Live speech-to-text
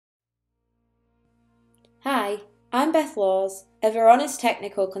Hi, I'm Beth Laws, a Varonis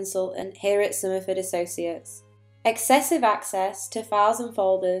technical consultant here at Somerford Associates. Excessive access to files and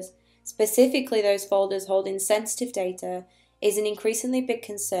folders, specifically those folders holding sensitive data, is an increasingly big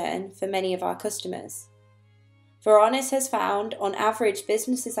concern for many of our customers. Varonis has found, on average,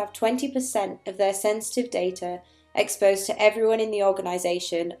 businesses have 20% of their sensitive data exposed to everyone in the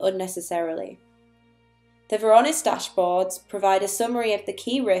organisation unnecessarily. The Varonis dashboards provide a summary of the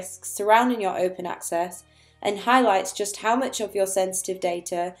key risks surrounding your open access and highlights just how much of your sensitive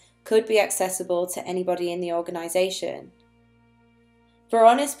data could be accessible to anybody in the organisation.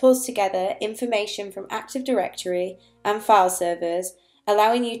 Varonis pulls together information from Active Directory and file servers,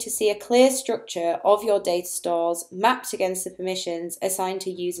 allowing you to see a clear structure of your data stores mapped against the permissions assigned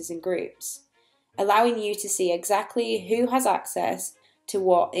to users and groups, allowing you to see exactly who has access to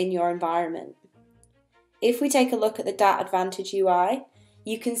what in your environment. If we take a look at the Data Advantage UI,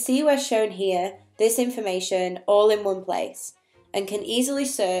 you can see where shown here this information all in one place and can easily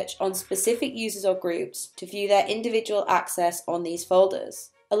search on specific users or groups to view their individual access on these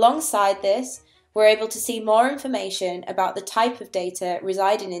folders. Alongside this, we're able to see more information about the type of data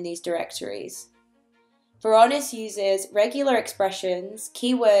residing in these directories. Varonis uses regular expressions,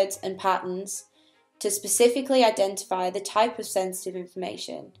 keywords, and patterns to specifically identify the type of sensitive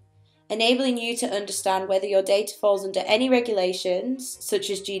information, enabling you to understand whether your data falls under any regulations,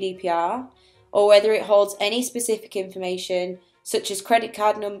 such as GDPR, or whether it holds any specific information, such as credit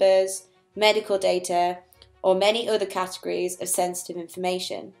card numbers, medical data, or many other categories of sensitive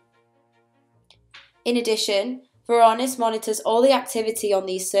information. In addition, Varonis monitors all the activity on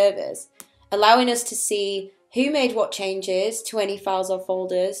these servers, allowing us to see who made what changes to any files or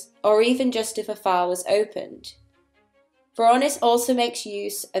folders, or even just if a file was opened. Varonis also makes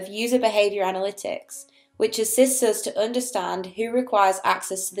use of user behaviour analytics, which assists us to understand who requires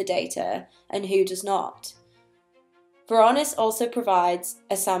access to the data and who does not. Varonis also provides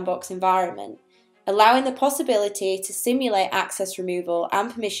a sandbox environment, allowing the possibility to simulate access removal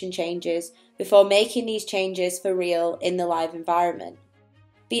and permission changes before making these changes for real in the live environment.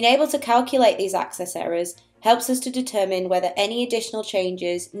 Being able to calculate these access errors helps us to determine whether any additional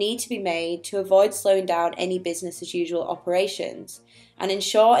changes need to be made to avoid slowing down any business as usual operations and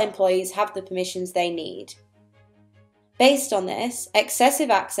ensure employees have the permissions they need. Based on this, excessive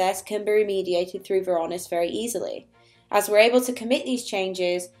access can be remediated through Varonis very easily, as we're able to commit these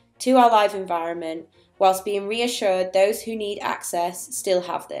changes to our live environment whilst being reassured those who need access still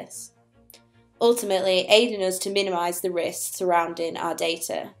have this, ultimately aiding us to minimise the risks surrounding our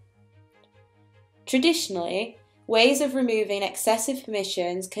data. Traditionally, ways of removing excessive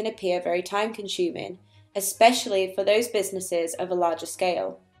permissions can appear very time-consuming, especially for those businesses of a larger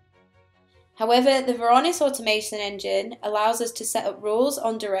scale. However, the Varonis Automation Engine allows us to set up rules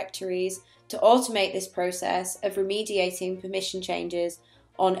on directories to automate this process of remediating permission changes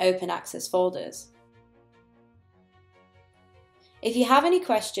on open access folders. If you have any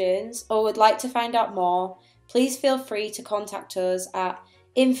questions or would like to find out more, please feel free to contact us at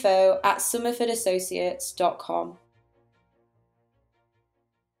info@somerfordassociates.com.